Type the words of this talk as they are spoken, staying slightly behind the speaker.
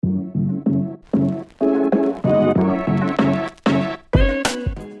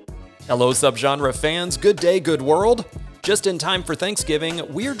Hello, subgenre fans. Good day, good world. Just in time for Thanksgiving,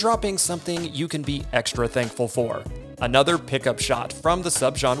 we're dropping something you can be extra thankful for. Another pickup shot from the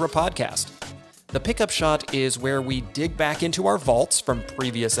Subgenre podcast. The pickup shot is where we dig back into our vaults from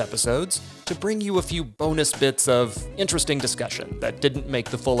previous episodes to bring you a few bonus bits of interesting discussion that didn't make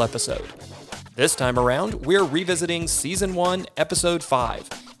the full episode. This time around, we're revisiting Season 1, Episode 5,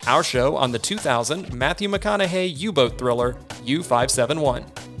 our show on the 2000 Matthew McConaughey U-boat thriller, U-571.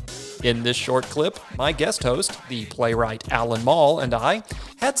 In this short clip, my guest host, the playwright Alan Mall, and I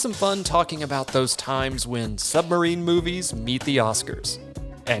had some fun talking about those times when submarine movies meet the Oscars.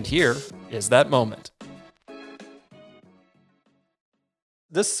 And here is that moment.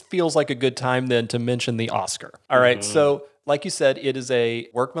 This feels like a good time then to mention the Oscar. All right, so like you said, it is a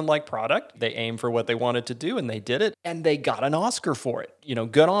workmanlike product. They aimed for what they wanted to do, and they did it, and they got an Oscar for it. You know,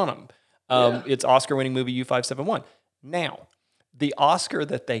 good on them. It's Oscar-winning movie U-571. Now, the Oscar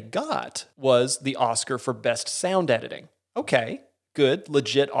that they got was the Oscar for Best Sound Editing. Okay, good,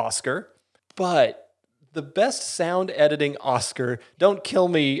 legit Oscar. But the Best Sound Editing Oscar, don't kill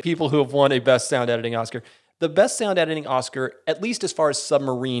me, people who have won a Best Sound Editing Oscar. The Best Sound Editing Oscar, at least as far as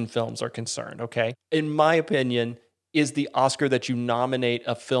submarine films are concerned, okay, in my opinion, is the Oscar that you nominate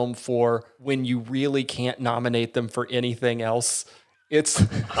a film for when you really can't nominate them for anything else. It's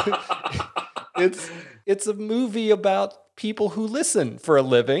it's a movie about people who listen for a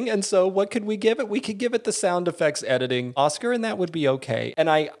living. And so what could we give it? We could give it the sound effects editing Oscar, and that would be okay. And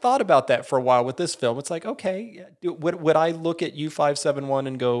I thought about that for a while with this film. It's like, okay, would I look at U-571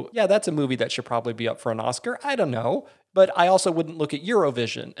 and go, yeah, that's a movie that should probably be up for an Oscar? I don't know. But I also wouldn't look at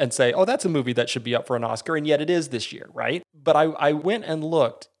Eurovision and say, oh, that's a movie that should be up for an Oscar. And yet it is this year, right? But I went and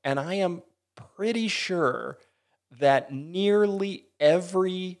looked, and I am pretty sure that nearly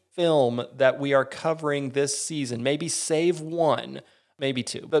every film that we are covering this season, maybe save one, maybe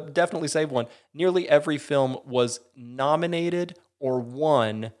two, but definitely save one, nearly every film was nominated or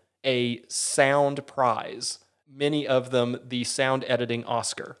won a sound prize. Many of them the sound editing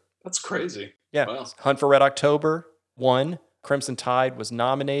Oscar. That's crazy. Yeah. Wow. Hunt for Red October won. Crimson Tide was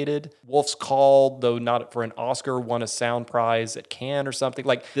nominated. Wolf's Call, though not for an Oscar, won a sound prize at Cannes or something.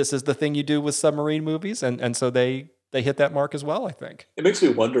 Like, this is the thing you do with submarine movies, and so they hit that mark as well, I think. It makes me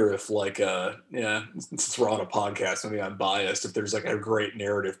wonder if, like, since we're on a podcast, maybe I'm biased, if there's like a great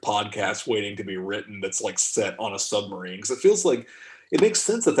narrative podcast waiting to be written that's like set on a submarine. Because it feels like it makes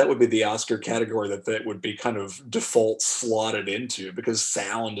sense that would be the Oscar category that would be kind of default slotted into, because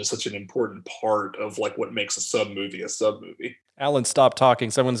sound is such an important part of like what makes a sub movie a sub movie. Alan, stop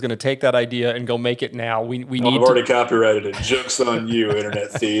talking. Someone's going to take that idea and go make it now. We need I've already copyrighted it. Joke's on you, internet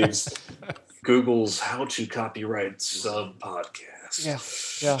thieves. Google's how to copyright sub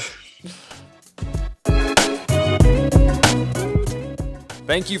podcast. Yeah.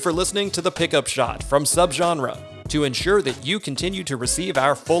 Thank you for listening to The Pickup Shot from Subgenre. To ensure that you continue to receive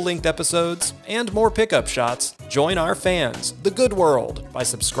our full-length episodes and more pickup shots, join our fans, the good world, by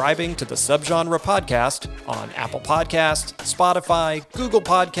subscribing to the Subgenre podcast on Apple Podcasts, Spotify, Google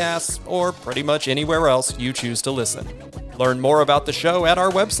Podcasts, or pretty much anywhere else you choose to listen. Learn more about the show at our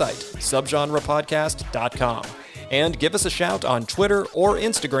website, subgenrepodcast.com, and give us a shout on Twitter or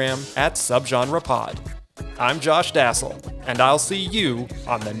Instagram at subgenrepod. I'm Josh Dassel, and I'll see you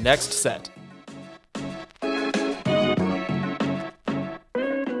on the next set.